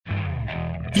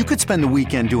You could spend the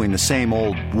weekend doing the same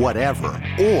old whatever,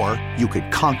 or you could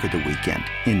conquer the weekend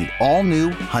in the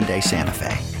all-new Hyundai Santa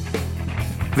Fe.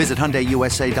 Visit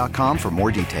HyundaiUSA.com for more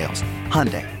details.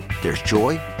 Hyundai, there's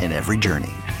joy in every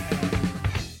journey.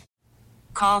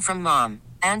 Call from mom.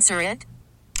 Answer it.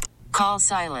 Call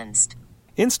silenced.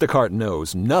 Instacart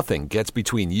knows nothing gets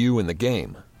between you and the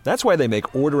game. That's why they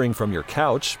make ordering from your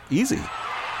couch easy.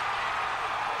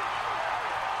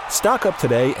 Stock up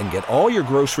today and get all your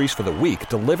groceries for the week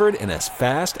delivered in as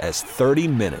fast as 30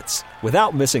 minutes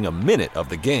without missing a minute of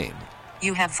the game.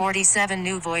 You have 47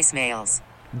 new voicemails.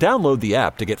 Download the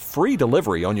app to get free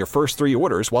delivery on your first 3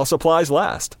 orders while supplies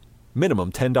last.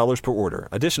 Minimum $10 per order.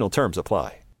 Additional terms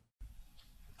apply.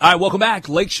 All right, welcome back.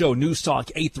 Lake Show News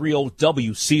Talk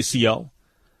 830 WCCO.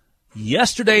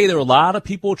 Yesterday, there were a lot of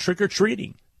people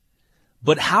trick-or-treating.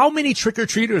 But how many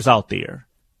trick-or-treaters out there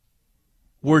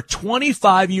were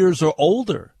 25 years or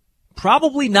older?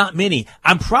 Probably not many.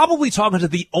 I'm probably talking to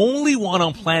the only one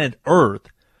on planet Earth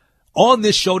on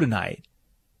this show tonight.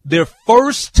 Their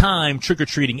first time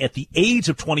trick-or-treating at the age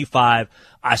of 25.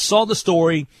 I saw the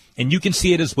story, and you can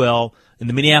see it as well in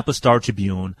the Minneapolis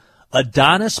Star-Tribune.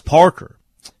 Adonis Parker,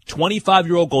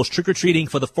 25-year-old, goes trick-or-treating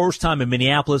for the first time in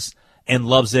Minneapolis and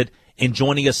loves it, and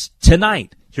joining us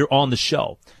tonight here on the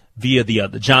show via the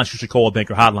John Schuster Coldwell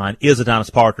Banker Hotline is Adonis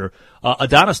Parker.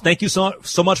 Adonis, thank you so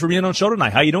much for being on the show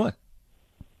tonight. How you doing?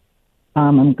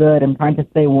 I'm good. I'm trying to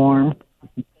stay warm.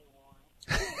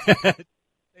 Stay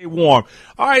warm.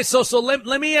 All right, so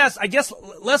let me ask. I guess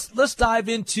let's dive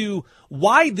into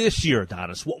why this year,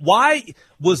 Adonis. Why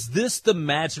was this the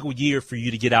magical year for you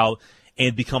to get out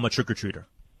and become a trick-or-treater?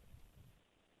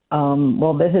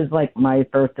 Well, this is like my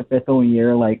first official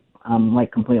year, like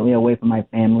completely away from my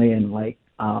family, and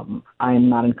I'm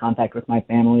not in contact with my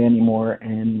family anymore,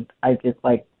 and I just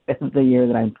this is the year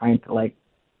that I'm trying to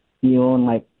heal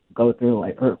and go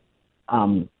through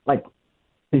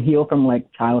to heal from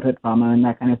childhood trauma and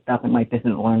that kind of stuff, and this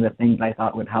is one of the things I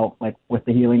thought would help with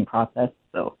the healing process.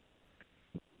 So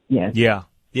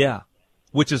yeah,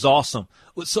 which is awesome.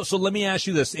 So let me ask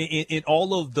you this: in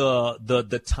all of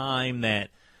the time that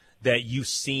you've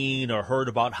seen or heard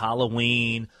about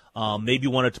Halloween, maybe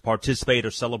wanted to participate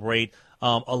or celebrate.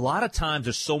 A lot of times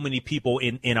there's so many people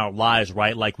in our lives,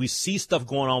 right? Like we see stuff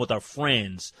going on with our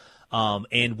friends,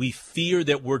 and we fear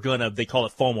that they call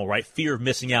it FOMO, right? Fear of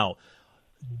missing out.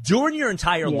 During your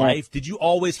entire life, did you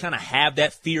always kind of have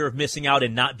that fear of missing out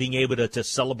and not being able to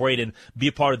celebrate and be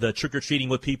a part of the trick-or-treating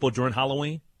with people during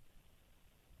Halloween?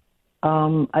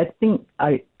 I think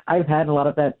I've had a lot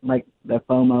of that, the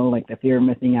FOMO, the fear of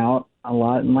missing out a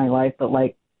lot in my life, but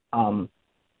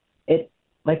it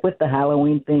with the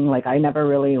Halloween thing, I never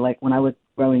really, when I was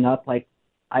growing up, I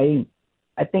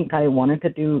think I wanted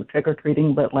to do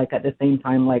trick-or-treating, but, at the same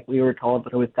time, we were told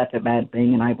that it was such a bad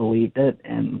thing, and I believed it,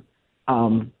 and,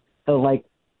 so,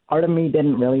 part of me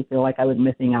didn't really feel like I was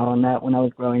missing out on that when I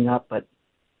was growing up, but,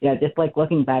 yeah, just,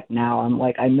 looking back now, I'm,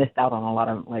 I missed out on a lot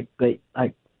of, great,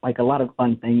 a lot of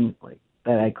fun things,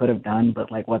 that I could have done, but,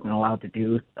 wasn't allowed to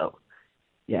do, so,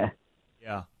 yeah.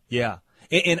 Yeah.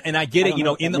 And I get it,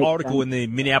 in the article sense. In the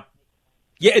Minneapolis.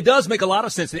 Yeah, it does make a lot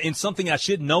of sense. And something I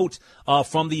should note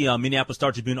from the Minneapolis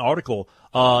Star-Tribune article,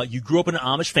 you grew up in an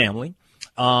Amish family.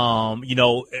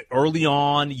 Early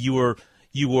on, you were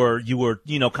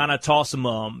kind of taught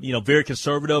some, very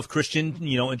conservative Christian,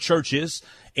 in churches.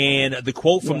 And the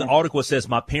quote from the article says,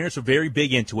 "My parents were very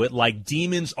big into it, like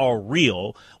demons are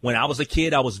real. When I was a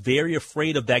kid, I was very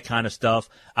afraid of that kind of stuff.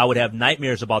 I would have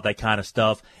nightmares about that kind of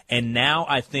stuff. And now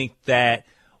I think that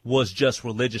was just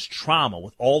religious trauma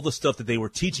with all the stuff that they were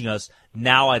teaching us.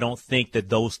 Now I don't think that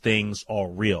those things are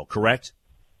real." Correct?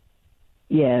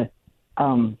 Yeah.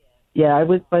 I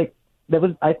was I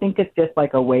think it's just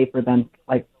a way for them,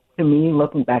 to me,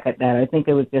 looking back at that, I think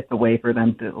it was just a way for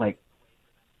them to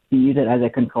use it as a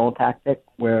control tactic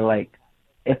where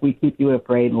if we keep you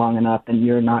afraid long enough, then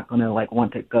you're not going to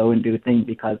want to go and do things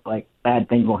because bad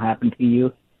things will happen to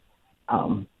you.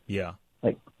 That's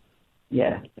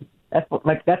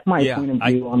my point of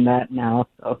view on that now.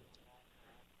 So.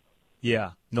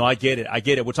 Yeah, no, I get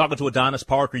it. We're talking to Adonis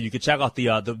Parker. You can check out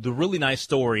the really nice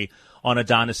story on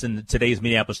Adonis in today's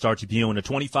Minneapolis Star-Tribune. A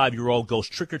 25-year-old goes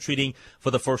trick-or-treating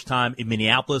for the first time in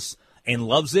Minneapolis and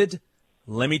loves it.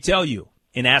 Let me tell you,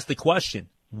 and ask the question,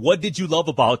 what did you love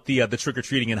about the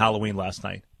trick-or-treating and Halloween last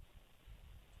night?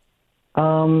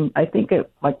 I think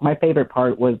my favorite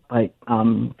part was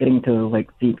getting to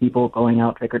see people going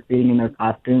out trick-or-treating in their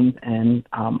costumes, and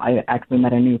I actually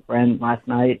met a new friend last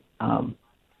night.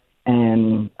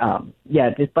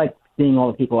 Just seeing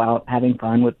all the people out having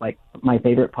fun was my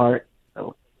favorite part.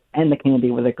 So, and the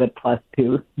candy was a good plus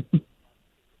too.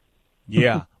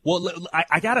 Yeah. Well,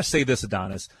 I got to say this,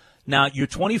 Adonis. Now, you're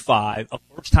 25, a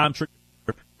first-time trick,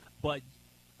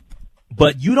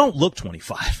 but you don't look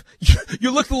 25.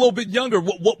 You look a little bit younger.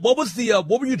 What was the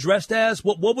what were you dressed as?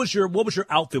 What was your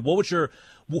outfit?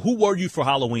 Who were you for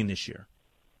Halloween this year?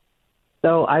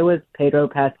 So I was Pedro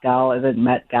Pascal as a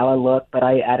Met Gala look, but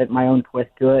I added my own twist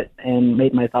to it and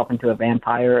made myself into a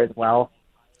vampire as well.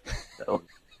 So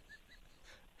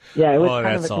yeah, it was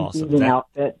kind of a confusing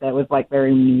outfit that was like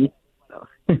very me. So.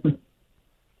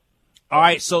 All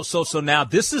right, so now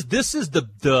this is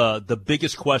the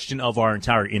biggest question of our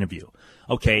entire interview.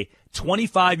 Okay,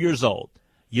 25 years old,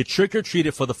 you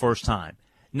trick-or-treated for the first time.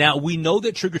 Now, we know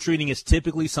that trick-or-treating is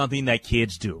typically something that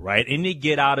kids do, right? And they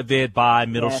get out of it by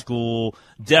middle school,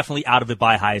 definitely out of it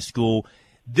by high school.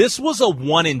 This was a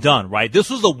one and done, right? This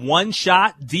was a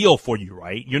one-shot deal for you,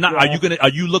 right? You're not. Yeah. Are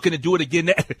you looking to do it again?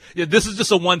 This is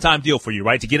just a one-time deal for you,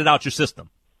 right? To get it out your system.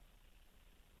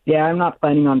 Yeah, I'm not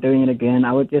planning on doing it again.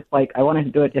 I wanted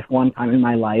to do it just one time in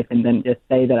my life and then just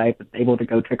say that I was able to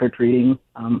go trick-or-treating.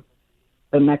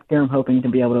 But next year I'm hoping to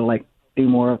be able to, do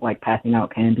more of, passing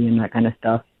out candy and that kind of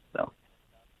stuff. So,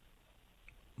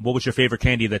 what was your favorite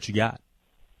candy that you got?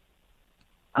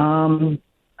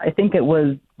 I think it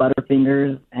was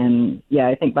Butterfingers, and, yeah,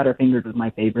 I think Butterfingers was my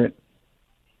favorite.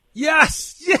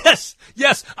 Yes.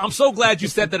 I'm so glad you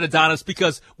said that, Adonis,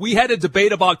 because we had a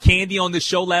debate about candy on this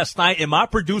show last night, and my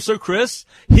producer, Chris,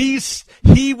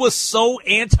 he was so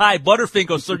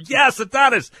anti-Butterfinger. So, yes,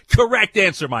 Adonis, correct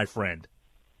answer, my friend.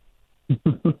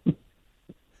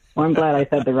 Well, I'm glad I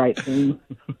said the right thing.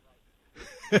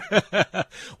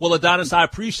 Well, Adonis, I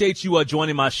appreciate you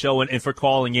joining my show and for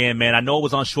calling in, man. I know it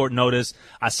was on short notice.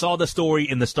 I saw the story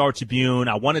in the Star Tribune.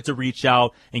 I wanted to reach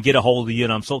out and get a hold of you,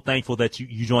 and I'm so thankful that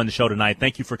you joined the show tonight.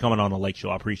 Thank you for coming on the Lake Show.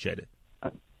 I appreciate it.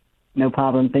 No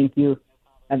problem. Thank you.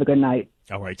 Have a good night.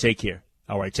 All right, take care.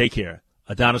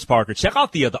 Adonis Parker. Check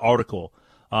out the article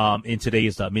in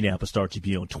today's Minneapolis Star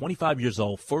Tribune. 25 years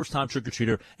old, first-time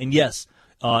trick-or-treater, and yes,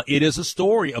 it is a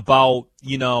story about,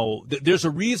 there's a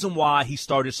reason why he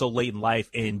started so late in life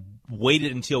and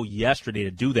waited until yesterday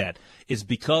to do that. Is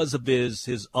because of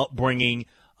his upbringing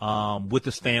with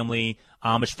his family,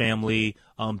 Amish family,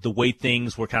 the way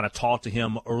things were kind of taught to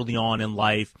him early on in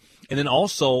life. And then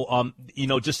also,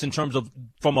 just in terms of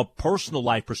from a personal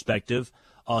life perspective,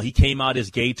 he came out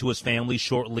as gay to his family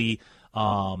shortly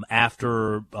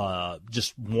after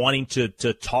just wanting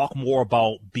to talk more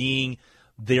about being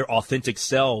their authentic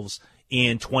selves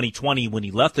in 2020 when he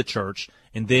left the church.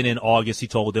 And then in August, he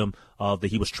told them that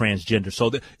he was transgender. So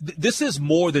this is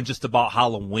more than just about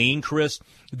Halloween, Chris.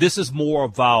 This is more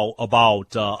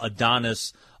about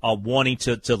Adonis wanting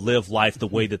to live life the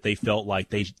way that they felt like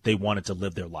they wanted to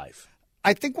live their life.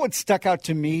 I think what stuck out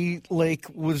to me, Lake,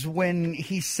 was when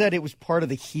he said it was part of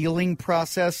the healing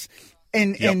process.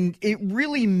 And it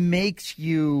really makes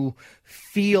you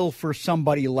feel for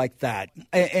somebody like that.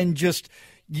 And just,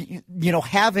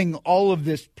 having all of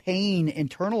this pain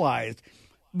internalized,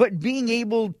 but being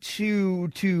able to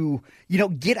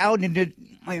get out into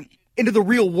the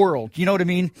real world. You know what I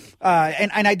mean?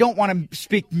 And I don't want to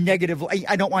speak negatively.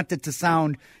 I don't want it to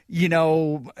sound,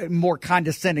 more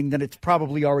condescending than it's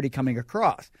probably already coming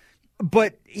across.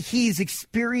 But he's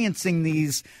experiencing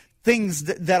these things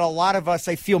that a lot of us,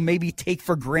 I feel, maybe take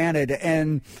for granted.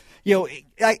 And,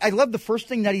 I love the first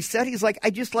thing that he said. He's like, I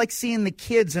just like seeing the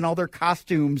kids in all their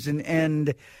costumes,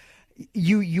 and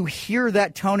you hear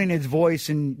that tone in his voice,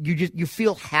 and you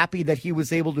feel happy that he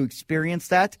was able to experience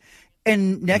that.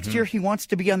 And next year he wants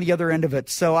to be on the other end of it.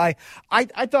 So I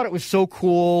thought it was so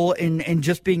cool, and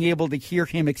just being able to hear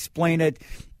him explain it.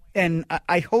 And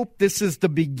I hope this is the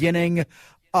beginning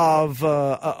of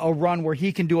a run where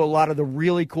he can do a lot of the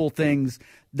really cool things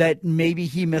that maybe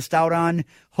he missed out on.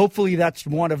 Hopefully that's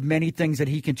one of many things that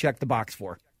he can check the box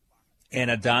for. And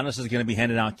Adonis is going to be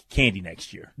handing out candy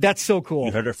next year. That's so cool.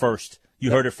 You heard it first.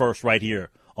 You heard it first right here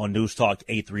on News Talk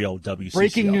 830 WCCO.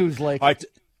 Breaking news, Lake. All right,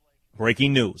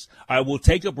 breaking news. All right, we'll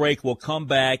take a break. We'll come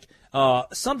back.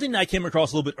 Something I came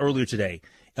across a little bit earlier today,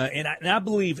 and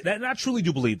I truly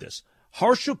do believe this.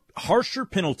 Harsher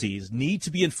penalties need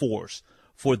to be enforced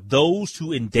for those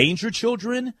who endanger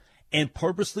children and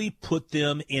purposely put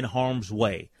them in harm's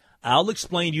way. I'll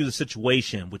explain to you the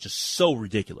situation, which is so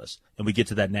ridiculous, and we get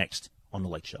to that next on The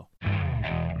Lake Show.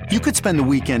 You could spend the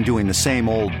weekend doing the same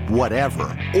old whatever,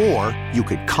 or you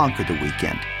could conquer the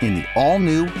weekend in the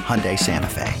all-new Hyundai Santa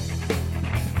Fe.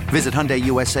 Visit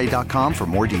HyundaiUSA.com for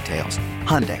more details.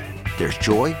 Hyundai, there's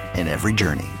joy in every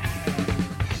journey.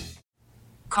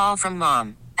 Call from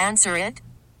mom. Answer it.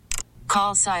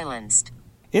 Call silenced.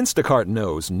 Instacart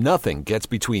knows nothing gets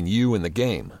between you and the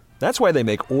game. That's why they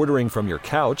make ordering from your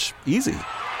couch easy.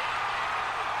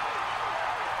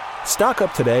 Stock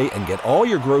up today and get all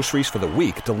your groceries for the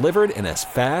week delivered in as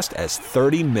fast as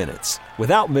 30 minutes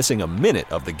without missing a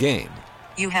minute of the game.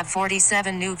 You have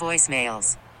 47 new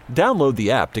voicemails. Download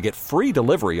the app to get free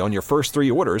delivery on your first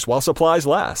 3 orders while supplies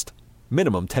last.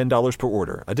 Minimum $10 per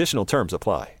order. Additional terms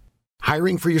apply.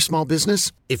 Hiring for your small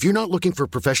business? If you're not looking for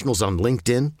professionals on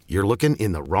LinkedIn, you're looking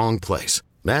in the wrong place.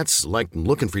 That's like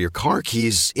looking for your car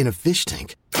keys in a fish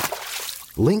tank.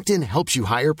 LinkedIn helps you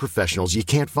hire professionals you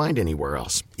can't find anywhere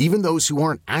else, even those who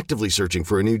aren't actively searching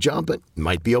for a new job but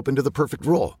might be open to the perfect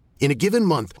role. In a given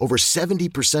month, over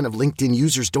 70% of LinkedIn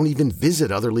users don't even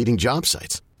visit other leading job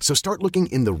sites. So start looking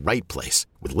in the right place.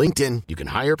 With LinkedIn, you can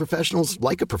hire professionals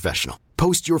like a professional.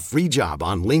 Post your free job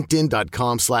on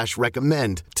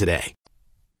linkedin.com/recommend today.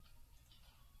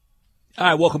 All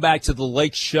right, welcome back to the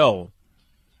Lake Show.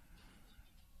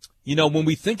 You know, when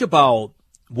we think about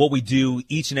what we do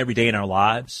each and every day in our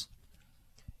lives,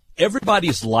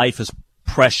 everybody's life is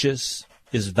precious,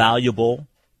 is valuable.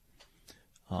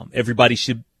 Everybody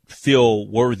should feel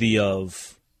worthy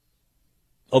of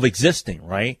existing,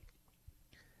 right?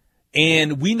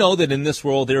 And we know that in this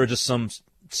world there are just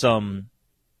some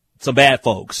bad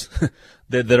folks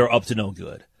that are up to no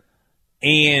good.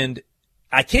 And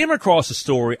I came across a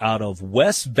story out of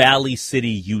West Valley City,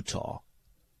 Utah,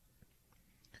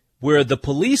 where the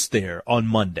police there on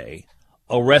Monday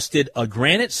arrested a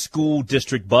Granite School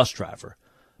District bus driver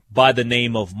by the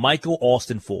name of Michael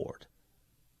Austin Ford,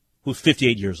 who's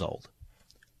 58 years old.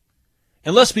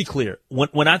 And let's be clear,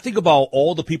 when I think about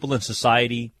all the people in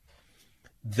society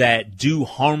that do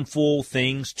harmful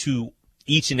things to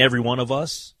each and every one of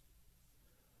us,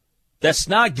 that's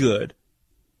not good.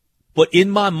 But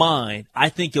in my mind, I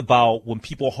think about when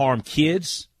people harm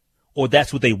kids, or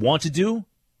that's what they want to do,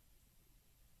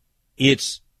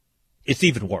 it's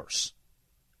even worse.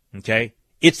 Okay?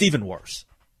 It's even worse.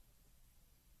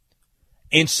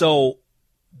 And so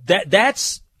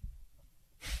that's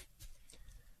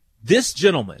this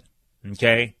gentleman,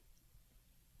 okay,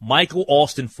 Michael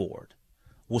Austin Ford,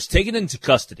 was taken into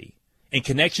custody in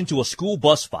connection to a school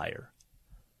bus fire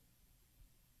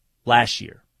last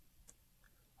year.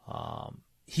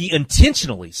 He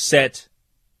intentionally set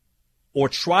or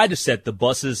tried to set the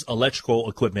bus's electrical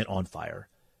equipment on fire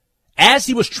as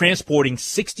he was transporting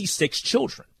 66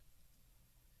 children.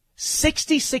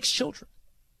 66 children.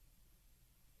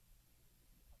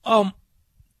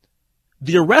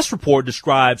 The arrest report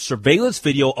describes surveillance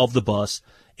video of the bus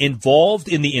involved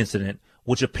in the incident,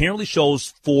 which apparently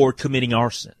shows Ford committing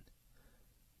arson.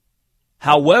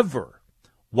 However,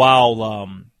 while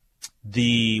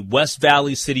the West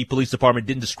Valley City Police Department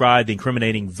didn't describe the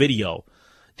incriminating video,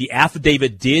 the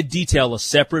affidavit did detail a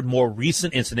separate, more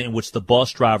recent incident in which the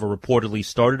bus driver reportedly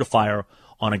started a fire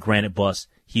on a Granite bus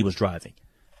he was driving.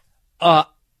 I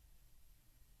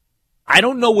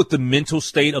don't know what the mental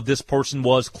state of this person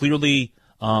was. Clearly,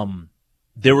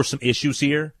 there were some issues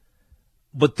here.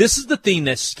 But this is the thing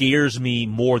that scares me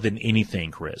more than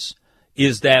anything, Chris,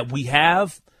 is that we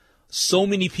have so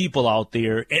many people out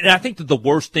there, and I think that the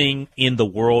worst thing in the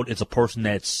world is a person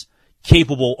that's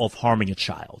capable of harming a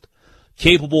child,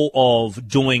 capable of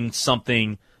doing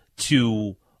something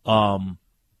to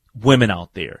women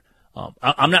out there.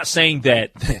 I'm not saying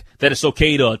that it's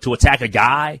okay to attack a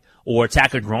guy or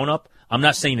attack a grown-up. I'm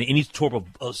not saying that any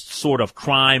sort of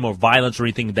crime or violence or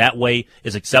anything that way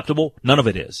is acceptable. None of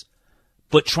it is.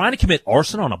 But trying to commit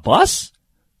arson on a bus?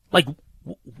 Like,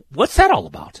 what's that all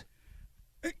about?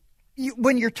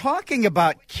 When you're talking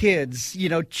about kids,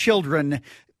 children,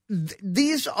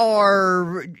 these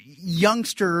are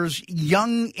youngsters,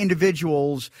 young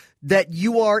individuals that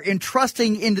you are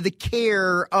entrusting into the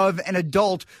care of an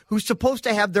adult who's supposed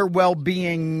to have their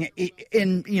well-being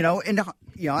in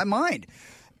mind.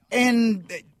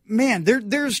 And man,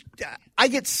 I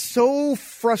get so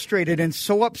frustrated and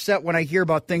so upset when I hear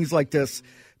about things like this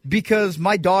because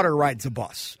my daughter rides a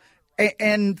bus.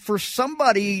 And for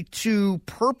somebody to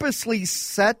purposely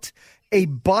set a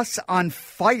bus on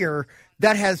fire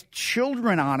that has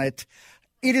children on it,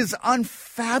 it is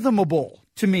unfathomable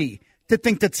to me to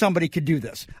think that somebody could do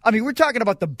this. I mean, we're talking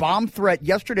about the bomb threat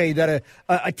yesterday that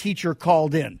a teacher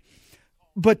called in.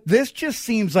 But this just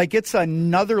seems like it's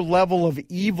another level of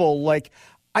evil. Like,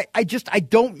 I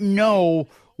don't know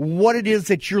what it is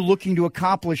that you're looking to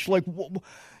accomplish. Like,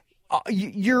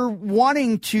 you're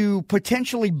wanting to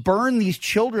potentially burn these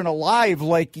children alive.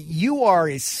 Like, you are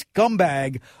a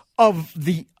scumbag of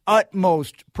the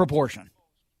utmost proportion.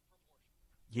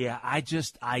 Yeah, I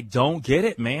don't get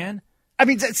it, man. I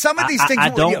mean, some of these things,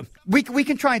 we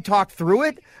can try and talk through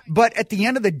it, but at the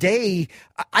end of the day,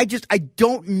 I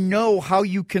don't know how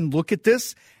you can look at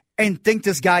this and think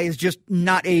this guy is just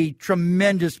not a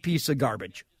tremendous piece of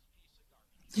garbage.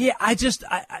 Yeah,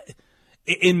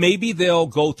 and maybe they'll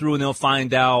go through and they'll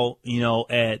find out,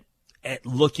 at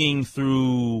looking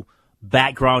through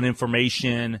background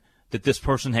information that this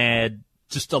person had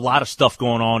just a lot of stuff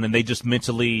going on and they just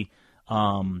mentally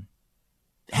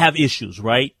have issues,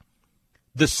 right?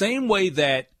 The same way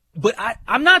that, but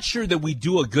I'm not sure that we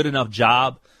do a good enough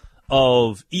job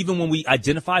of, even when we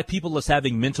identify people as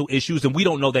having mental issues, and we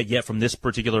don't know that yet from this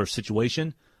particular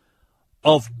situation,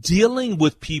 of dealing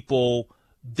with people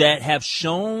that have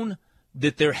shown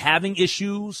that they're having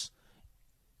issues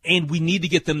and we need to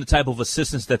get them the type of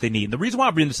assistance that they need. And the reason why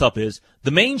I bring this up is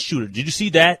the main shooter. Did you see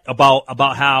that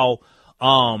about how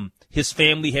his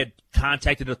family had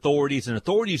contacted authorities and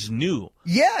authorities knew?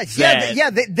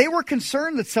 They were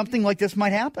concerned that something like this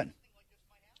might happen.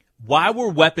 Why were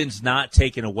weapons not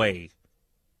taken away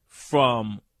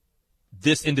from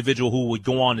this individual who would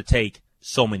go on to take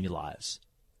so many lives?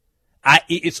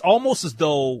 It's almost as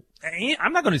though,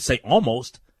 I'm not going to say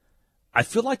almost, I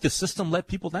feel like the system let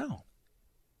people down.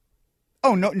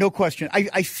 Oh, no question.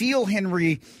 I feel,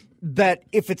 Henry, that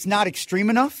if it's not extreme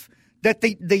enough, that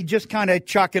they just kind of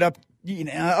chalk it up.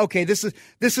 Okay, this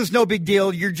is no big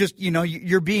deal. You're just,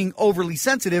 you're being overly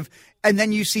sensitive, and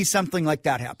then you see something like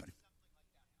that happen.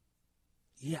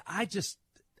 Yeah, I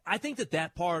think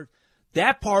that part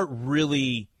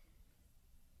really,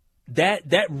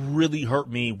 that really hurt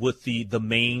me with the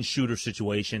main shooter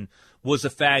situation, was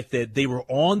the fact that they were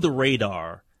on the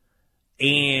radar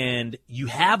and you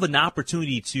have an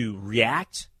opportunity to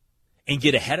react and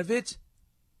get ahead of it,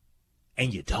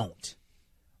 and you don't.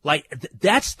 Like,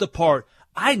 that's the part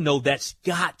I know that's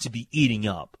got to be eating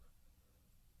up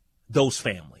those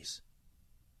families.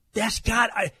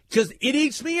 Because it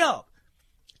eats me up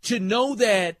to know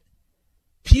that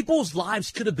people's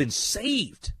lives could have been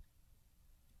saved.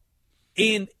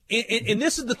 And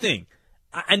this is the thing.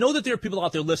 I know that there are people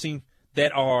out there listening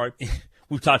that are,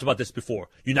 we've talked about this before,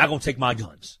 you're not going to take my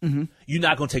guns. Mm-hmm. You're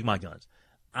not going to take my guns.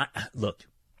 Look,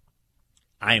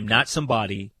 I am not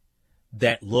somebody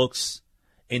that looks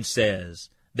and says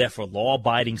that for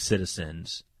law-abiding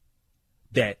citizens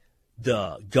that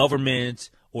the government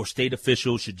or state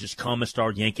officials should just come and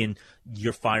start yanking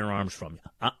your firearms from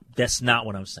you. That's not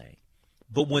what I'm saying.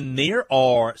 But when there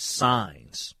are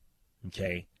signs,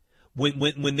 okay,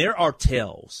 when there are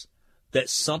tells that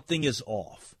something is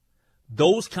off,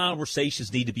 those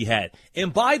conversations need to be had.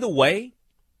 And by the way,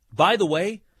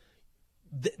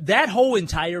 that whole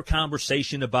entire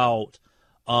conversation about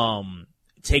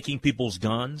taking people's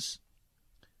guns,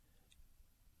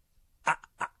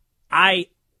 I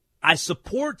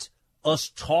support us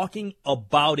talking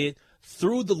about it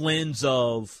through the lens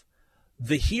of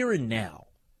the here and now.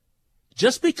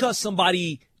 Just because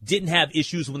somebody didn't have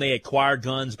issues when they acquired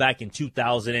guns back in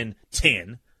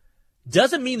 2010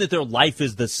 doesn't mean that their life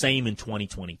is the same in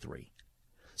 2023.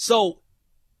 So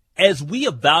as we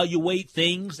evaluate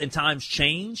things and times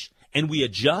change and we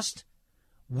adjust,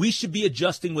 we should be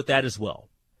adjusting with that as well.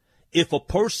 If a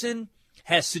person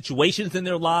has situations in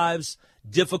their lives,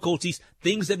 difficulties,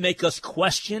 things that make us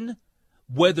question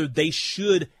whether they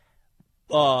should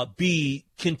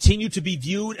continue to be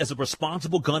viewed as a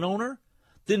responsible gun owner,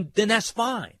 then that's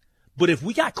fine. But if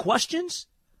we got questions,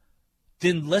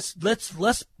 then let's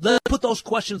put those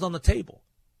questions on the table.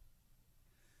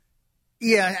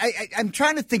 Yeah, I'm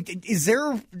trying to think. Is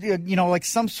there, like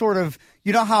some sort of,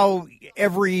 how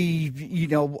every,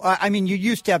 you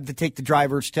used to have to take the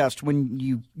driver's test when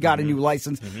you got a new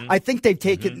license. Mm-hmm. I think they've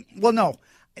taken, well, no.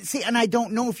 See, and I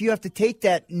don't know if you have to take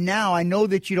that now. I know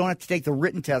that you don't have to take the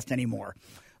written test anymore.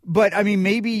 But,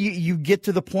 maybe you get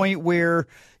to the point where,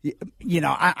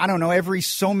 I don't know, every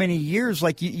so many years,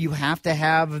 like you have to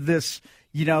have this,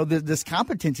 this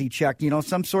competency check,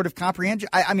 some sort of comprehension.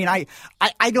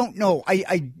 I don't know.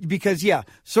 Because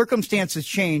circumstances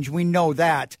change. We know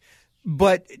that.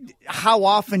 But how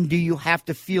often do you have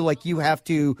to feel like you have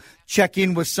to check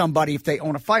in with somebody if they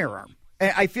own a firearm?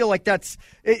 I feel like it's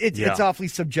awfully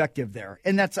subjective there,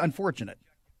 and that's unfortunate.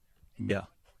 Yeah.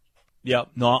 Yeah,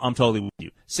 no, I'm totally with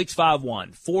you.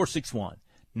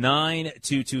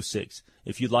 651-461-9226.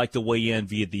 If you'd like to weigh in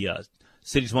via the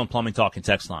Cities One Plumbing Talk and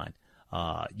text line,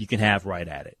 you can have right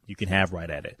at it.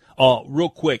 Real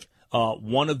quick,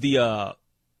 one of the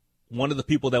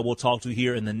people that we'll talk to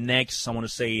here in the next, I want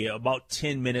to say about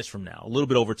 10 minutes from now, a little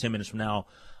bit over 10 minutes from now,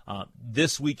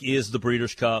 this week is the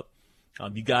Breeders' Cup.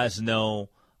 You guys know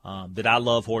that I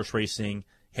love horse racing.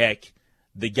 Heck,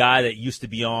 the guy that used to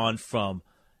be on from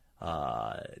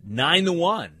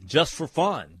 9-1, just for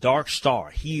fun. Dark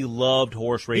Star. He loved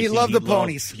horse racing. He loved the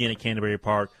ponies. Being at Canterbury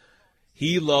Park.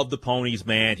 He loved the ponies,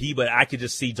 man. But I could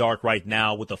just see Dark right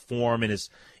now with the form in his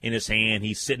hand.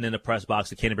 He's sitting in the press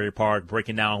box at Canterbury Park,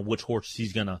 breaking down which horses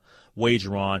he's gonna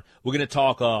wager on. We're gonna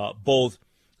talk both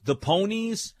the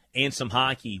ponies and some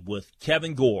hockey with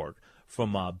Kevin Gorg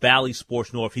from Bally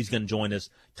Sports North. He's going to join us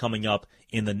coming up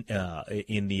in about.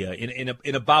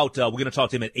 We're going to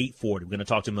talk to him at 8:40. We're going to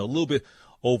talk to him a little bit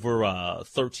over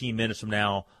 13 minutes from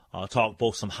now. Talk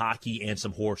both some hockey and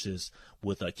some horses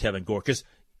with Kevin Gorg. Because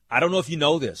I don't know if you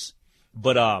know this,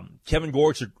 but Kevin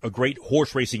Gorg's a great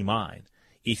horse racing mind.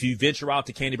 If you venture out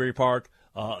to Canterbury Park,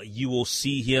 you will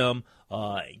see him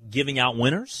giving out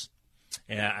winners.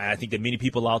 And I think that many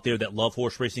people out there that love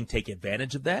horse racing take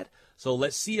advantage of that. So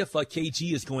let's see if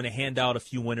KG is going to hand out a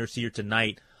few winners here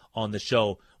tonight on the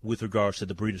show with regards to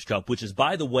the Breeders' Cup, which is,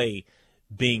 by the way,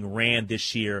 being ran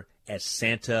this year at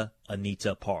Santa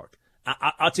Anita Park.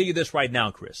 I'll tell you this right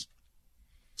now, Chris.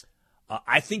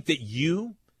 I think that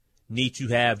you need to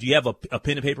have – do you have a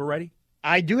pen and paper ready?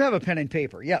 I do have a pen and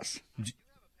paper, yes.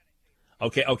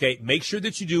 Okay. Make sure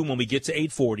that you do when we get to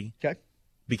 8:40. Okay.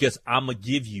 Because I'm going to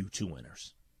give you two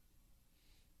winners.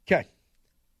 Okay.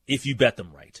 If you bet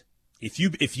them right. If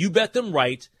you bet them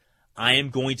right, I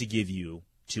am going to give you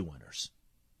two winners.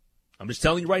 I'm just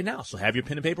telling you right now. So have your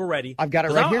pen and paper ready. I've got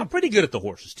it right here. I'm pretty good at the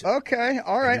horses too. Okay.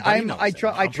 All right. I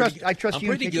trust I'm you.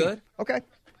 Pretty good. Okay.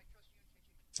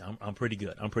 I'm pretty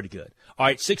good. All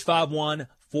right,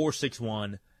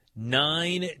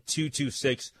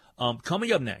 651-461-9226.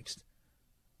 Coming up next,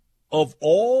 of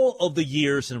all of the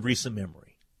years in recent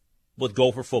memory with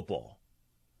Gopher football,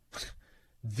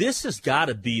 this has got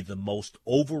to be the most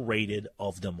overrated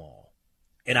of them all.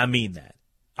 And I mean that.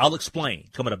 I'll explain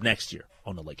coming up next year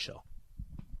on The Lake Show.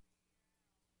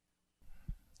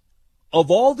 Of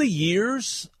all the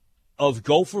years of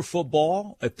Gopher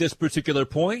football at this particular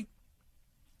point,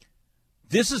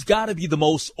 this has got to be the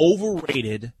most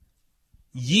overrated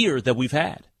year that we've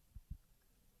had.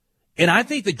 And I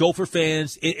think that Gopher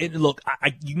fans, and look,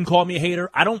 you can call me a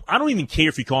hater. I don't even care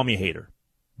if you call me a hater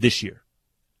this year.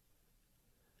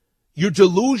 You're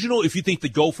delusional if you think the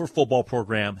Gopher football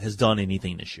program has done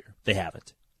anything this year. They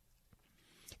haven't.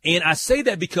 And I say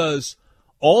that because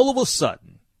all of a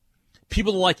sudden,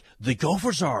 people are like, the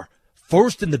Gophers are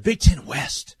first in the Big Ten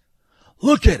West.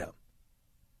 Look at them.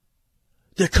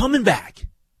 They're coming back.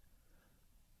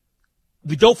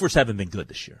 The Gophers haven't been good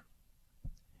this year.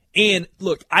 And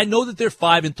look, I know that they're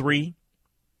 5-3.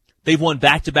 They've won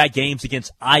back-to-back games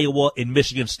against Iowa and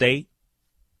Michigan State.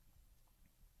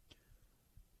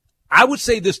 I would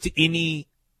say this to any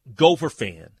Gopher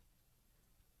fan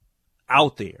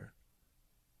out there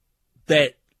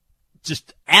that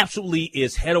just absolutely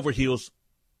is head over heels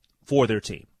for their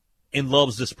team and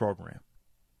loves this program.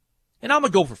 And I'm a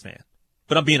Gopher fan,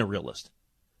 but I'm being a realist.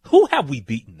 Who have we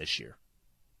beaten this year?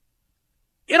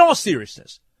 In all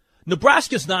seriousness,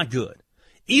 Nebraska's not good.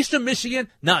 Eastern Michigan,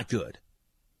 not good.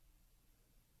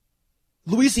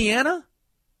 Louisiana?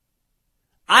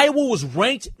 Iowa was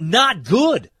ranked not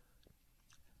good.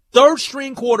 Third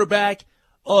string quarterback,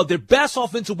 their best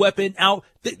offensive weapon out.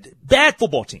 Bad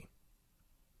football team.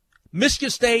 Michigan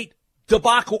State,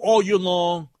 debacle all year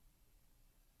long.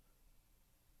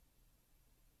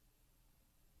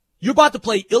 You're about to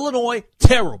play Illinois,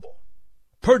 terrible.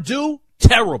 Purdue,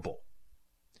 terrible.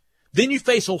 Then you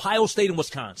face Ohio State and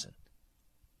Wisconsin.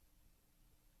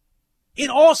 In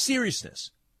all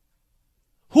seriousness,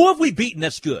 who have we beaten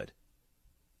that's good?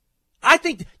 I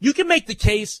think you can make the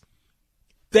case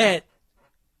that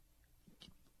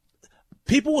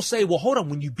people will say, well, hold on,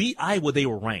 when you beat Iowa, they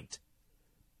were ranked.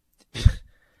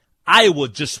 Iowa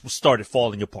just started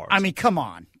falling apart. I mean, come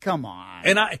on.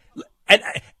 And I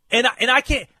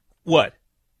can't. What?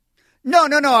 No.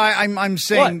 I'm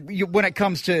saying when it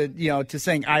comes to to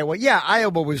saying Iowa, yeah,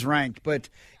 Iowa was ranked, but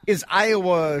is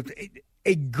Iowa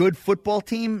a good football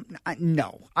team?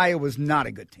 No, Iowa's not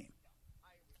a good team.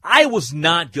 Iowa's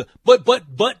not good,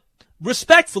 but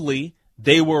respectfully,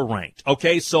 they were ranked.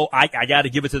 Okay, so I got to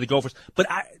give it to the Gophers. But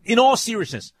in all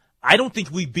seriousness, I don't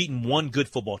think we've beaten one good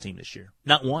football team this year.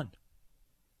 Not one.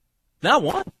 Not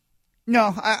one.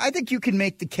 No, I think you can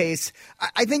make the case.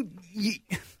 I think.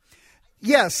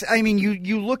 Yes, I mean,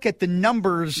 you look at the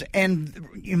numbers and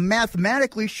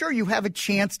mathematically, sure, you have a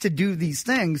chance to do these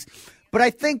things. But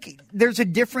I think there's a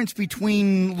difference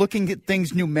between looking at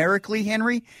things numerically,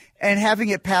 Henry, and having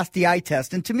it pass the eye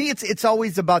test. And to me, it's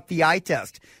always about the eye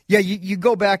test. Yeah, you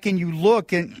go back and you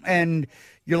look and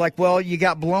You're like, well, you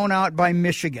got blown out by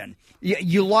Michigan.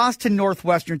 You lost to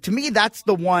Northwestern. To me, that's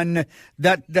the one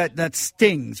that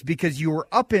stings because you were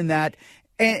up in that.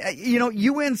 And,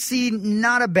 UNC,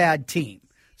 not a bad team.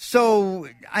 So,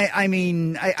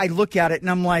 I look at it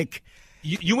and I'm like.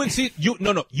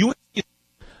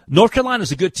 North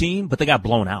Carolina's a good team, but they got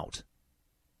blown out.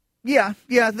 Yeah,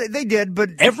 they did.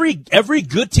 But every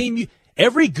good team you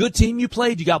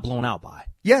played, you got blown out by.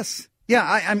 Yes.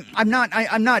 Yeah, I'm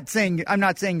not saying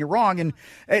you're wrong,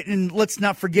 and let's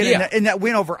not forget in that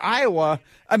win over Iowa.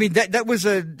 I mean that was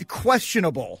a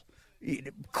questionable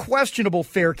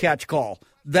fair catch call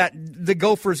that the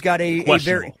Gophers got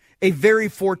a very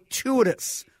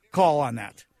fortuitous call on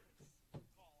that.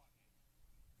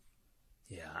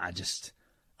 Yeah,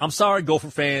 I'm sorry,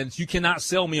 Gopher fans, you cannot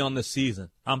sell me on this season.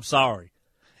 I'm sorry,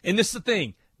 and this is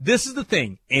the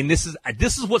thing. And this is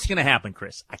what's going to happen,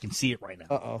 Chris. I can see it right now.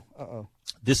 Uh-oh.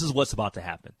 This is what's about to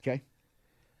happen. Okay.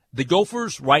 The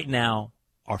Gophers right now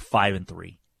are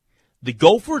 5-3. The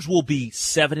Gophers will be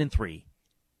 7-3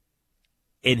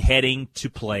 and heading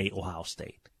to play Ohio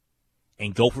State.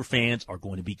 And Gopher fans are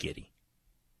going to be giddy.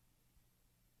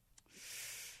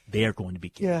 They are going to be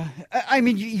giddy. Yeah. I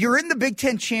mean, you're in the Big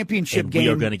Ten championship game. We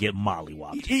are going to get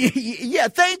mollywopped. Yeah,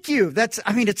 thank you.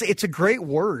 It's a great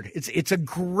word. It's a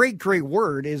great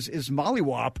word is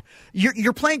mollywop.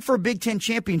 You're playing for a Big Ten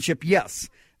championship, yes.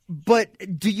 But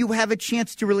do you have a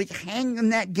chance to really hang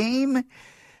in that game?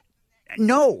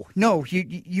 No,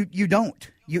 you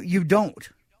don't. You don't.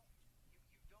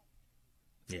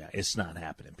 Yeah, it's not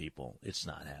happening, people. It's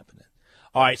not happening.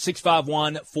 All right,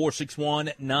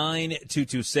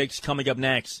 651-461-9226. Coming up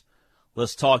next,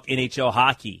 let's talk NHL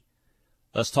hockey.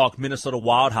 Let's talk Minnesota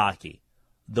Wild hockey.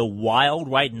 The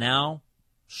Wild right now,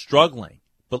 struggling.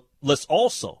 But let's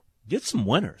also get some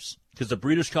winners because the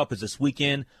Breeders' Cup is this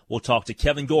weekend. We'll talk to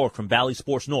Kevin Gorg from Bally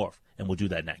Sports North, and we'll do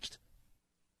that next.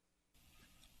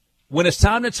 When it's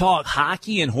time to talk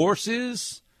hockey and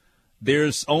horses,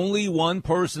 there's only one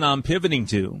person I'm pivoting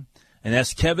to. And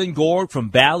that's Kevin Gorg from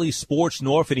Bally Sports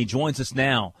North, and he joins us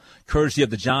now, courtesy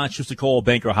of the John Schuster Coldwell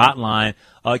Banker Hotline.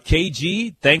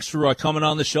 KG, thanks for coming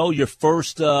on the show. Your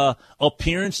first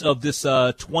appearance of this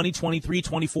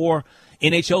 2023-24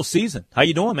 NHL season. How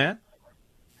you doing, man?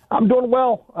 I'm doing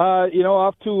well.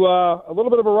 Off to a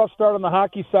little bit of a rough start on the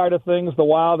hockey side of things. The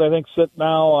Wild, I think, sit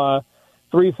now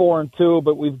 3-4-2,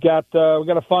 but we've got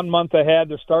a fun month ahead.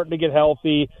 They're starting to get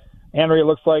healthy. Henry, it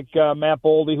looks like Matt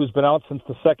Boldy, who's been out since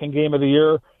the second game of the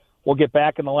year, will get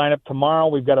back in the lineup tomorrow.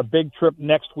 We've got a big trip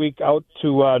next week out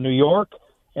to New York,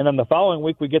 and then the following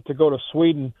week we get to go to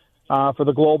Sweden for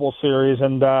the Global Series,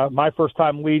 and my first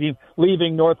time leaving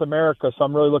North America, so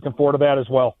I'm really looking forward to that as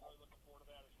well.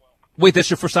 Wait, that's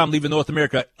your first time leaving North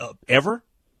America ever?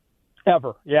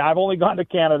 Ever, yeah. I've only gone to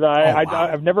Canada. Wow.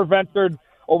 I've never ventured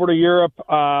over to Europe.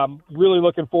 Really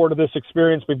looking forward to this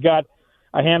experience. We've got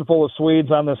a handful of Swedes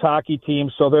on this hockey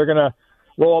team, so they're going to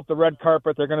roll up the red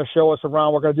carpet. They're going to show us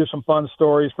around. We're going to do some fun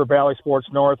stories for Bally Sports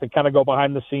North and kind of go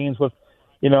behind the scenes with,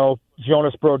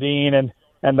 Jonas Brodin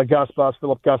and the Gus Bus,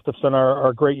 Philip Gustafsson,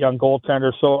 our great young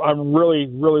goaltender. So I'm really,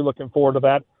 really looking forward to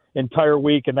that entire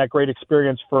week and that great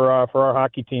experience for our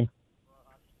hockey team.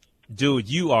 Dude,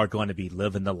 you are going to be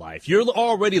living the life. You're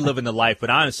already living the life, but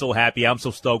I'm so happy. I'm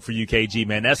so stoked for you, KG,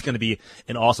 man. That's going to be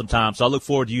an awesome time. So I look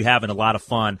forward to you having a lot of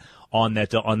fun on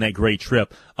that great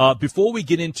trip. Before we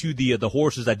get into the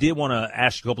horses, I did want to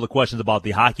ask you a couple of questions about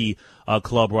the hockey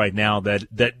club right now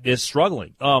that is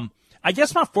struggling. I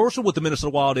guess my first one with the Minnesota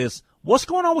Wild is, what's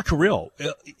going on with Kirill?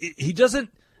 He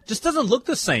doesn't look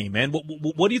the same, man.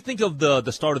 What do you think of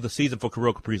the start of the season for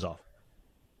Kirill Kaprizov?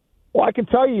 Well, I can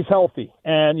tell you he's healthy.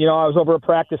 And, I was over at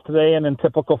practice today, and in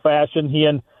typical fashion, he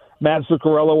and Matt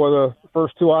Zuccarello were the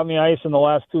first two on the ice and the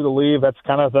last two to leave. That's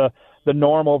kind of the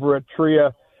norm over at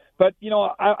Tria. But,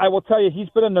 I will tell you, he's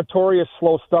been a notorious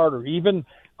slow starter. Even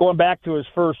going back to his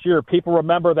first year, people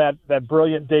remember that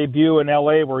brilliant debut in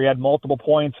L.A. where he had multiple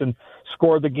points and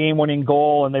scored the game-winning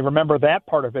goal, and they remember that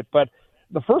part of it. But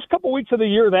the first couple weeks of the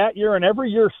year that year and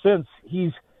every year since,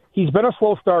 he's been a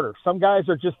slow starter. Some guys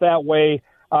are just that way.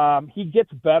 He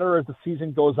gets better as the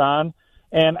season goes on,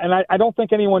 and I don't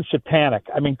think anyone should panic.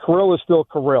 I mean, Kirill is still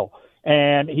Kirill,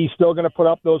 and he's still going to put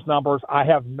up those numbers. I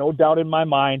have no doubt in my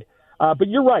mind. But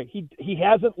you're right. He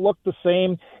hasn't looked the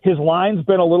same. His line's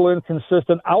been a little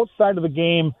inconsistent. Outside of the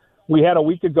game we had a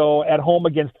week ago at home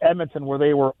against Edmonton where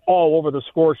they were all over the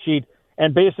score sheet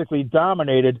and basically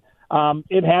dominated,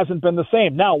 it hasn't been the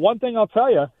same. Now, one thing I'll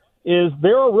tell you is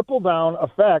there are ripple-down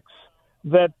effects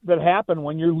that happen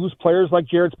when you lose players like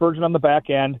Jared Spurgeon on the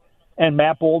back end. and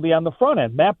Matt Boldy on the front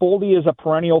end. Matt Boldy is a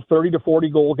perennial 30 to 40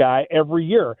 goal guy every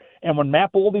year. And when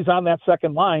Matt Boldy's on that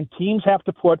second line, teams have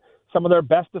to put some of their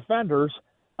best defenders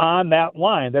on that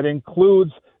line. That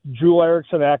includes Joel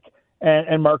Eriksson Ek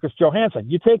and Marcus Johansson.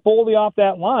 You take Boldy off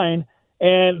that line,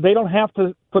 and they don't have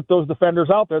to put those defenders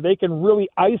out there. They can really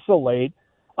isolate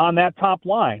on that top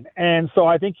line. And so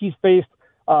I think he's faced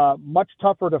much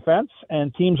tougher defense,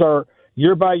 and teams are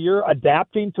year by year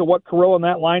adapting to what Kirill and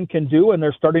that line can do, and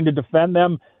they're starting to defend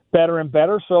them better and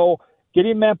better. So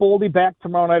getting Matt Boldy back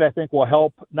tomorrow night, I think, will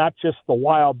help not just the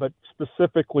Wild, but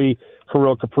specifically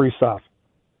Kirill Kaprizov.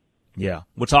 Yeah,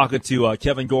 we're talking to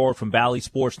Kevin Gorg from Bally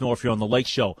Sports North here on the Lake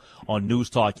Show on News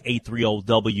Talk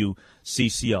 830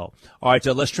 WCCO. All right,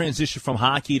 let's transition from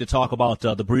hockey to talk about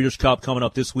the Breeders' Cup coming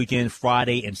up this weekend,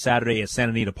 Friday and Saturday at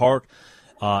Santa Anita Park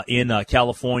in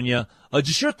California.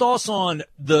 Just your thoughts on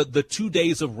the 2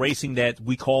 days of racing that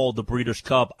we call the Breeders'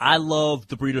 Cup. I love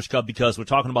the Breeders' Cup because we're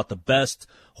talking about the best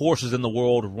horses in the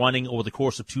world running over the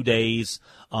course of 2 days,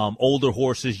 older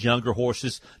horses, younger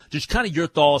horses. Just kind of your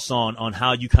thoughts on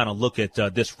how you kind of look at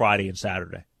this Friday and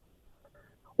Saturday.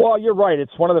 Well, you're right.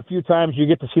 It's one of the few times you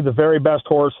get to see the very best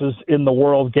horses in the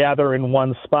world gather in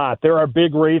one spot. There are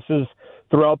big races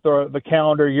throughout the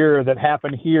calendar year that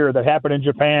happen here, that happen in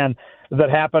Japan, that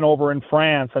happen over in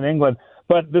France and England.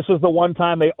 But this is the one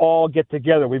time they all get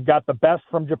together. We've got the best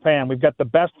from Japan. We've got the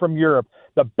best from Europe.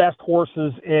 The best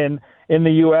horses in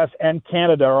the U.S. and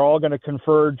Canada are all going to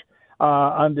converge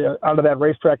onto that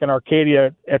racetrack in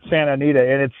Arcadia at Santa Anita.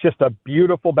 And it's just a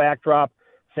beautiful backdrop.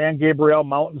 San Gabriel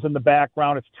Mountains in the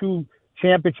background. It's 2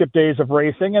 championship days of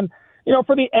racing. And, you know,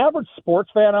 for the average sports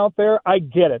fan out there, I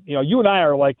get it. You know, you and I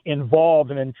are like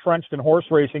involved and entrenched in horse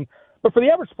racing. But for the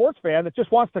average sports fan that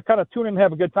just wants to kind of tune in and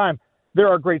have a good time, there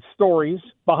are great stories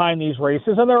behind these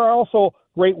races, and there are also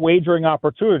great wagering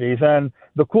opportunities. And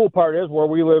the cool part is where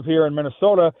we live here in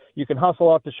Minnesota, you can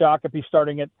hustle out to Shakopee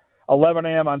starting at 11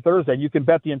 a.m. on Thursday. You can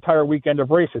bet the entire weekend of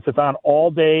races. It's on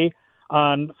all day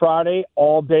on Friday,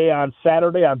 all day on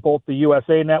Saturday on both the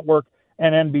USA Network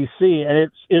and NBC,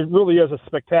 and it really is a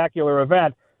spectacular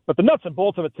event. But the nuts and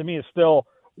bolts of it to me is still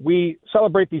we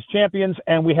celebrate these champions,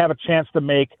 and we have a chance to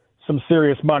make some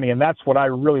serious money, and that's what I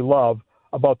really love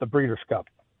about the Breeders' Cup.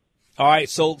 All right,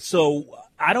 so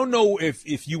I don't know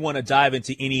if you want to dive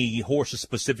into any horses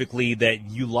specifically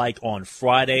that you like on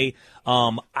Friday.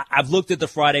 I've looked at the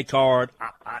Friday card.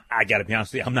 I got to be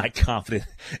honest with you, I'm not confident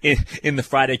in the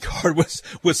Friday card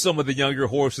with some of the younger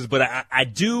horses, but I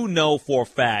do know for a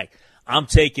fact I'm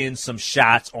taking some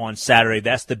shots on Saturday.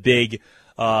 That's the big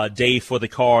day for the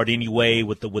card anyway,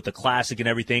 with the classic and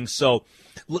everything. So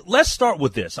let's start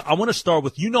with this. I want to start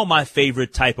with, my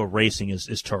favorite type of racing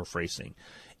is turf racing.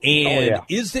 And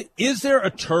is there a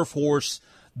turf horse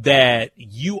that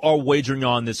you are wagering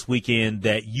on this weekend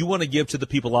that you want to give to the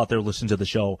people out there listening to the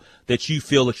show that you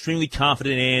feel extremely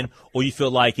confident in, or you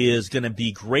feel like is going to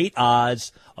be great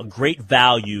odds, a great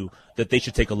value that they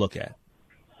should take a look at?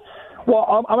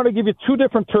 Well, I'm going to give you 2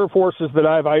 different turf horses that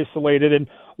I've isolated, and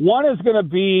one is going to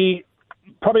be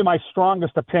probably my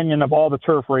strongest opinion of all the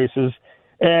turf races,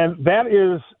 and that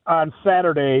is on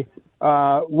Saturday,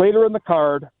 later in the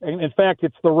card. And in fact,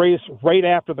 it's the race right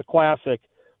after the Classic,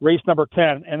 race number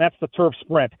 10, and that's the turf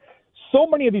sprint. So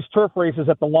many of these turf races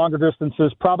at the longer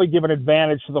distances probably give an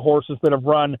advantage to the horses that have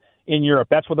run in Europe.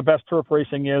 That's where the best turf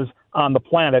racing is on the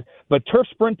planet. But turf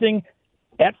sprinting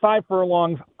at 5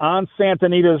 furlongs on Santa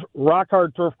Anita's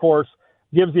rock-hard turf course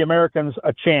gives the Americans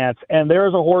a chance. And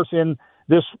there's a horse in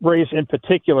this race in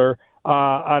particular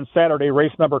on Saturday,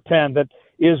 race number 10, that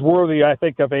is worthy, I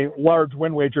think, of a large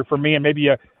win wager for me, and maybe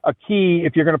a key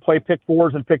if you're going to play pick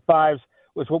 4s and pick 5s,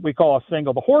 was what we call a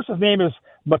single. The horse's name is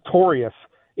Notorious.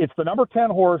 It's the number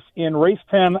 10 horse in race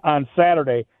 10 on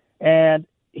Saturday, and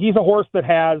he's a horse that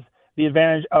has the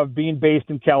advantage of being based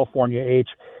in California, H.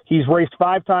 He's raced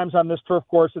 5 times on this turf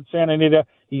course at Santa Anita.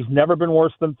 He's never been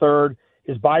worse than third.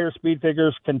 His Beyer speed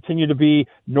figures continue to be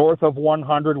north of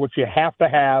 100, which you have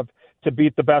to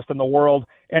beat the best in the world,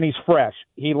 and he's fresh.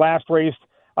 He last raced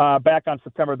back on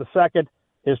September the 2nd.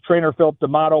 His trainer, Philip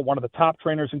D'Amato, one of the top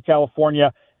trainers in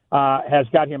California, has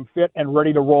got him fit and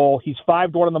ready to roll. He's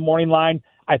 5-1 on the morning line.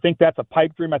 I think that's a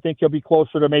pipe dream. I think he'll be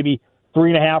closer to maybe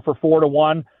 3.5 or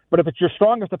 4-1. But if it's your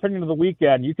strongest opinion of the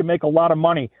weekend, you can make a lot of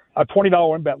money. A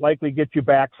 $20 win bet likely gets you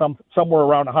back somewhere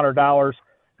around $100.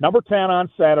 Number 10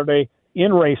 on Saturday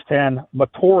in race 10,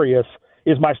 Notorious,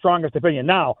 is my strongest opinion.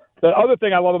 Now, the other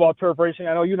thing I love about turf racing,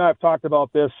 I know you and I have talked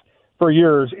about this for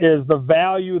years, is the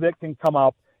value that can come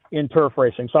up in turf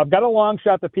racing. So I've got a long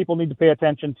shot that people need to pay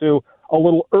attention to a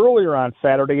little earlier on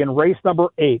Saturday in race number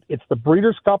 8. It's the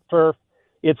Breeders' Cup Turf.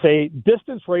 It's a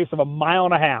distance race of 1.5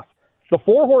 miles. The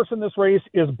 4-horse in this race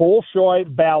is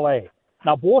Bolshoi Ballet.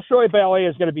 Now, Bolshoi Ballet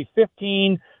is going to be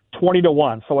 15, 20 to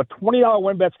 1. So a $20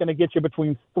 win bet's going to get you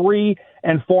between $300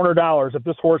 and $400 if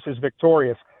this horse is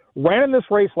victorious. Ran in this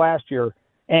race last year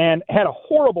and had a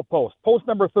horrible post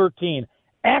number 13.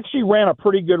 Actually ran a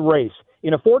pretty good race.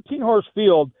 In a 14-horse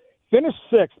field, finished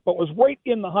 6th, but was right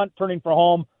in the hunt turning for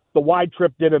home. The wide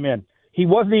trip did him in. He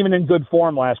wasn't even in good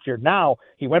form last year. Now,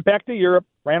 he went back to Europe,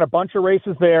 ran a bunch of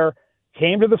races there,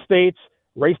 came to the States,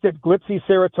 raced at Glitzy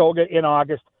Saratoga in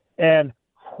August, and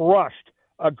crushed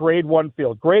a Grade 1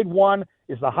 field. Grade 1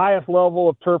 is the highest level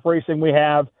of turf racing we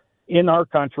have in our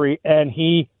country, and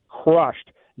he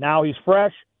crushed. Now he's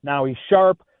fresh, now he's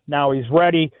sharp, now he's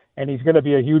ready, and he's going to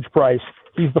be a huge price.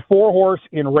 He's the 4-horse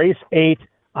in race 8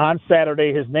 on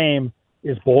Saturday. His name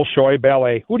is Bolshoi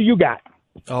Ballet. Who do you got?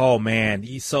 Oh man,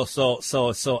 so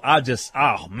I just,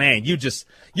 oh man,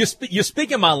 you're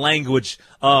speaking my language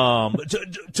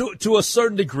to a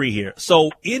certain degree here.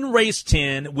 So in race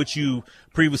 10, which you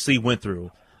previously went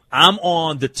through, I'm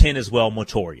on the 10 as well,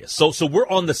 Motorious. So we're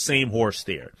on the same horse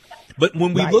there. But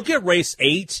when we look at race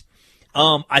 8,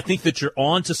 I think that you're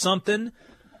on to something,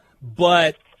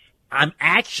 but I'm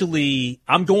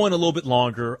going a little bit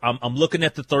longer. I'm looking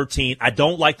at the 13. I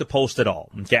don't like the post at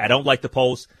all. Okay. I don't like the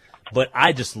post. But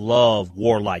I just love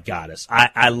Warlike Goddess.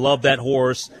 I love that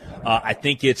horse. I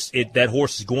think that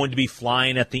horse is going to be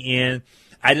flying at the end.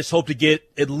 I just hope to get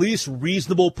at least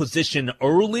reasonable position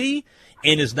early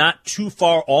and is not too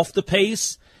far off the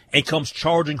pace and comes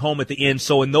charging home at the end.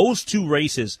 So in those 2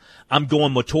 races, I'm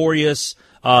going Motorious,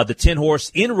 the 10 horse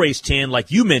in race 10,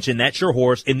 like you mentioned, that's your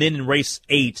horse. And then in race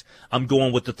 8, I'm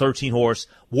going with the 13 horse,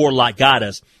 Warlike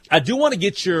Goddess. I do want to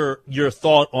get your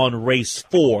thought on race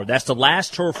 4. That's the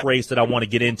last turf race that I want to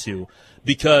get into,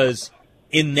 because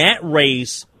in that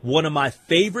race, one of my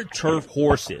favorite turf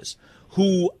horses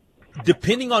who,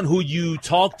 depending on who you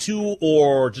talk to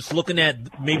or just looking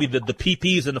at maybe the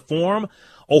PPs in the form,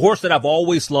 a horse that I've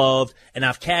always loved, and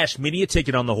I've cashed many a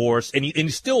ticket on the horse, and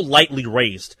he's still lightly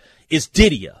raced, is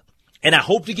Didia. And I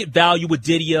hope to get value with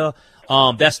Didia.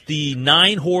 That's the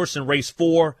 9 horse in race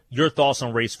 4. Your thoughts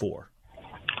on race 4?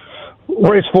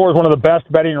 Race 4 is one of the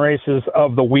best betting races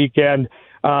of the weekend.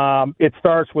 It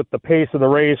starts with the pace of the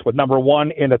race with number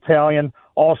 1 in Italian.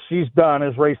 All she's done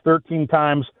is race 13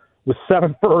 times with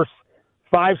 7 firsts,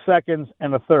 5 seconds,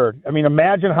 and a third. I mean,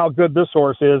 imagine how good this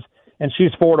horse is, and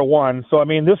she's 4 to 1. So, I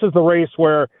mean, this is the race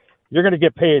where you're going to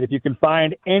get paid. If you can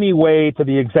find any way to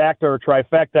the exacta or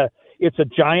trifecta, it's a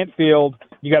giant field.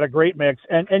 You got a great mix.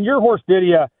 And your horse,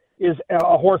 Didia, is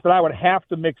a horse that I would have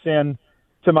to mix in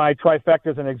to my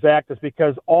trifectas and exactas,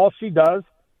 because all she does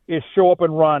is show up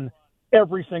and run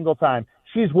every single time.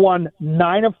 She's won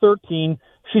 9 of 13.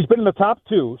 She's been in the top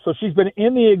 2, so she's been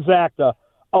in the exacta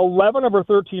 11 of her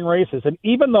 13 races. And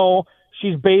even though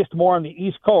she's based more on the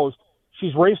East Coast,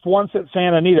 she's raced once at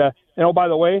Santa Anita, and oh, by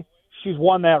the way, she's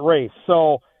won that race.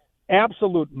 So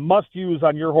absolute must-use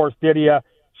on your horse, Didia.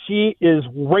 She is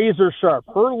razor sharp.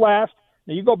 Her last,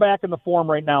 now you go back in the form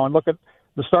right now and look at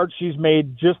the start she's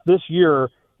made just this year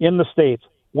in the States.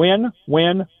 Win,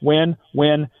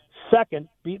 second,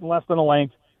 beaten less than a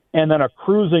length, and then a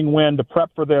cruising win to prep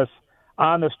for this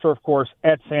on this turf course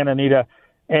at Santa Anita.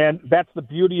 And that's the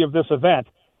beauty of this event.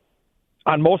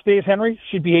 On most days, Henry,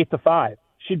 she'd be 8 to 5.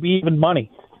 She'd be even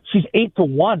money. She's 8 to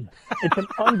 1. It's an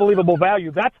unbelievable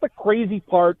value. That's the crazy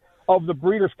part of the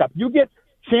Breeders' Cup. You get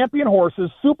champion horses,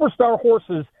 superstar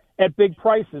horses at big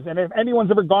prices. And if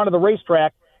anyone's ever gone to the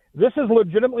racetrack, this is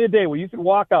legitimately a day where you can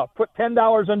walk out, put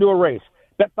 $10 into a race,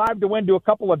 bet 5 to win, do a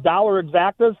couple of dollar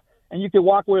exactas, and you can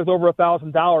walk away with over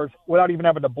 $1,000 without even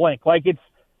having to blink. Like, it's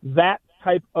that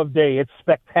type of day. It's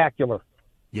spectacular.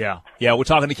 Yeah. We're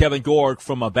talking to Kevin Gorg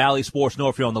from Bally Sports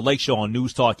North here on the Lake Show on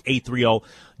News Talk 830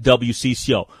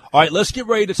 WCCO. All right, let's get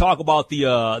ready to talk about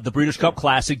the Breeders' Cup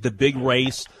Classic, the big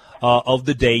race of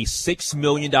the day, $6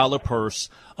 million purse.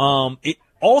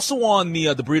 Also on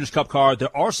the Breeders' Cup card,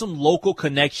 there are some local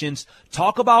connections.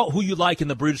 Talk about who you like in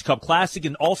the Breeders' Cup Classic,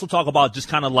 and also talk about just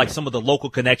kind of like some of the local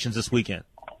connections this weekend.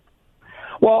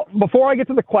 Well, before I get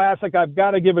to the Classic, I've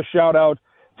got to give a shout-out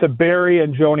to Barry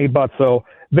and Joni Butzo.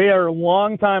 They are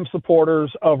longtime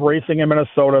supporters of racing in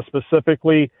Minnesota,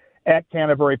 specifically at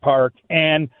Canterbury Park.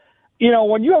 And, you know,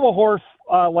 when you have a horse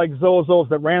like Zozo's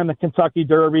that ran in the Kentucky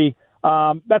Derby,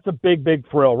 that's a big, big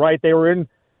thrill, right? They were in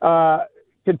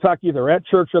Kentucky. They're at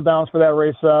Churchill Downs for that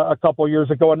race a couple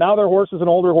years ago. And now their horse is an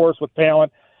older horse with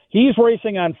talent. He's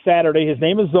racing on Saturday. His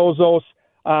name is Zozo's.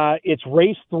 It's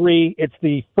race 3. It's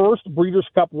the first Breeders'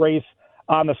 Cup race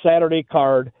on the Saturday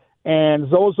card. And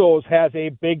Zozo's has a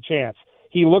big chance.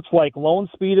 He looks like Lone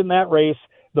Speed in that race,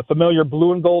 the familiar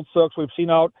blue and gold silks we've seen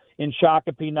out in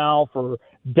Shakopee now for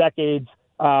decades.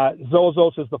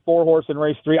 Zozos is the 4-horse in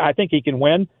race 3. I think he can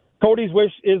win. Cody's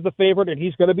Wish is the favorite, and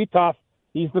he's going to be tough.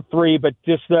 He's the 3, but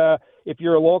just if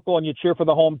you're a local and you cheer for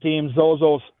the home team,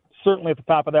 Zozos certainly at the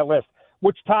top of that list,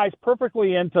 which ties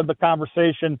perfectly into the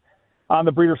conversation on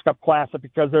the Breeders' Cup Classic,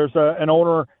 because there's an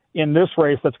owner in this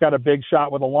race that's got a big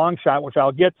shot with a long shot, which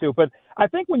I'll get to. But I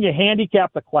think when you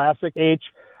handicap the Classic,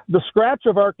 the scratch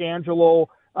of Arcangelo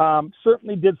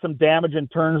certainly did some damage in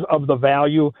terms of the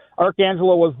value.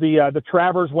 Arcangelo was the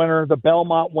Travers winner, the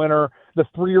Belmont winner, the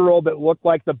 3-year-old that looked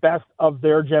like the best of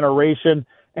their generation,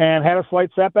 and had a slight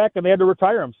setback, and they had to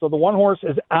retire him. So the 1-horse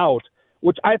is out,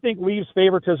 which I think leaves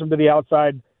favoritism to the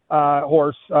outside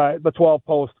horse, the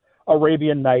 12-post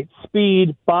Arabian Night.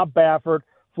 Speed, Bob Baffert,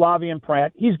 Flavian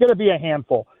Pratt. He's going to be a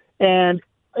handful. And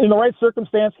in the right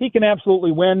circumstance, he can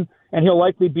absolutely win, and he'll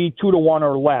likely be 2-1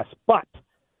 or less. But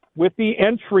with the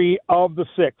entry of the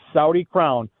 6, Saudi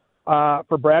Crown,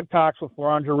 for Brad Cox with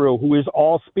Florent Giroux, who is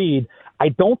all speed, I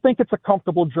don't think it's a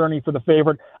comfortable journey for the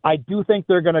favorite. I do think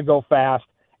they're going to go fast.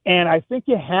 And I think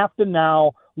you have to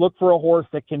now look for a horse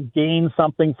that can gain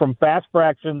something from fast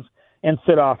fractions and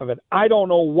sit off of it. I don't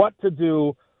know what to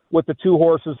do with the 2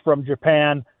 horses from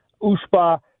Japan.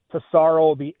 Ushba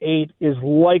Tesaro, the 8, is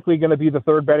likely going to be the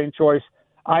 3rd betting choice.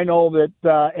 I know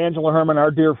that Angela Herman,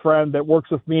 our dear friend that works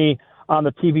with me on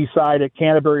the TV side at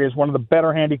Canterbury, is one of the better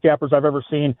handicappers I've ever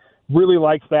seen, really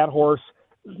likes that horse.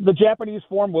 The Japanese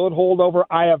form, will it hold over?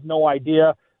 I have no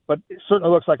idea, but it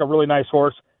certainly looks like a really nice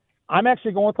horse. I'm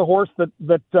actually going with the horse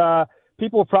that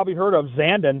people have probably heard of,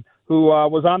 Zandon, who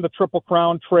was on the Triple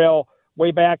Crown Trail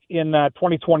way back in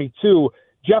 2022.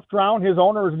 Jeff Drown, his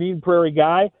owner, is an Eden Prairie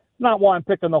guy. Not why I'm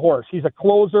picking the horse. He's a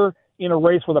closer in a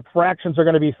race where the fractions are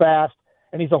going to be fast,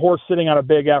 and he's a horse sitting on a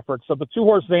big effort. So the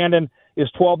 2-horse Zandon is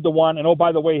 12-1. And, oh,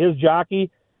 by the way, his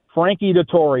jockey, Frankie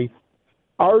Dettori,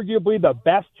 arguably the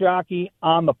best jockey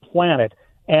on the planet.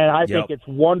 And I think it's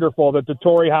wonderful that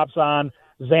Dettori hops on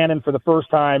Zandon for the first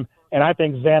time, and I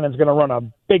think Zandon's going to run a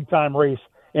big-time race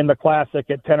in the Classic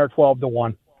at 10 or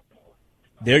 12-1.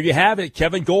 There you have it.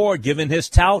 Kevin Gorg giving his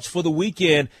touts for the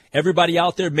weekend. Everybody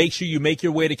out there, make sure you make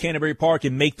your way to Canterbury Park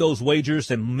and make those wagers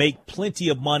and make plenty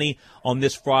of money on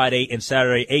this Friday and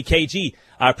Saturday. AKG,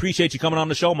 I appreciate you coming on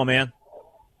the show, my man.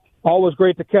 Always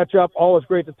great to catch up. Always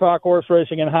great to talk horse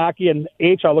racing and hockey. And,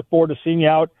 I look forward to seeing you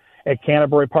out at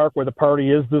Canterbury Park where the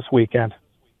party is this weekend.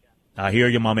 I hear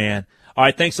you, my man. All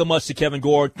right, thanks so much to Kevin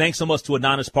Gorg. Thanks so much to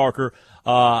Adonis Parker.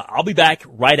 I'll be back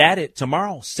right at it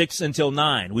tomorrow, 6 until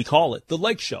 9. We call it The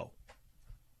Lake Show.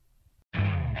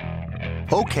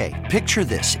 Okay, picture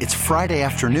this. It's Friday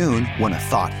afternoon when a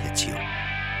thought hits you.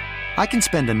 I can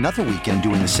spend another weekend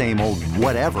doing the same old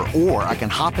whatever, or I can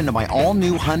hop into my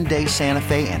all-new Hyundai Santa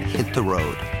Fe and hit the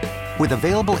road. With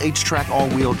available H-Track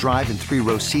all-wheel drive and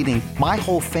 3-row seating, my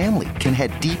whole family can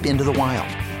head deep into the wild.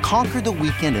 Conquer the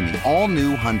weekend in the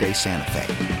all-new Hyundai Santa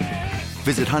Fe.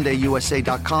 Visit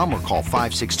HyundaiUSA.com or call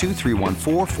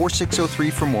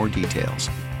 562-314-4603 for more details.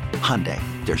 Hyundai,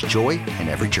 there's joy in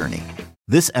every journey.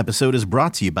 This episode is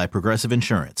brought to you by Progressive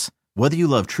Insurance. Whether you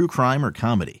love true crime or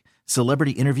comedy,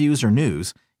 celebrity interviews or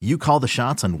news, you call the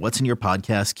shots on what's in your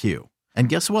podcast queue. And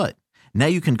guess what? Now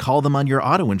you can call them on your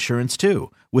auto insurance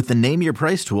too with the Name Your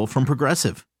Price tool from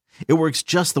Progressive. It works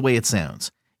just the way it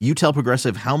sounds. You tell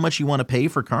Progressive how much you want to pay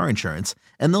for car insurance,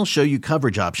 and they'll show you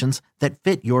coverage options that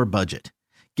fit your budget.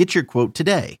 Get your quote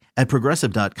today at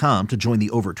Progressive.com to join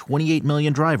the over 28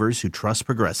 million drivers who trust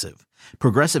Progressive.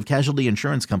 Progressive Casualty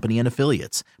Insurance Company and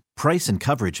Affiliates. Price and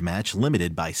coverage match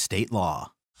limited by state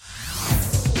law.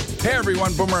 Hey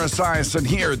everyone, Boomer Esiason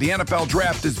here. The NFL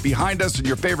Draft is behind us and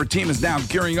your favorite team is now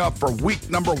gearing up for week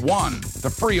number 1. The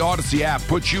free Odyssey app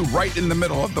puts you right in the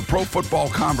middle of the pro football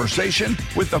conversation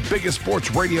with the biggest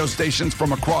sports radio stations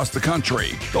from across the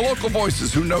country. The local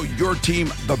voices who know your team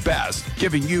the best,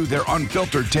 giving you their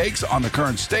unfiltered takes on the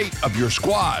current state of your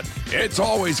squad. It's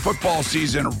always football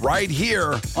season right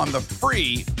here on the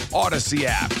free Odyssey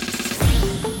app.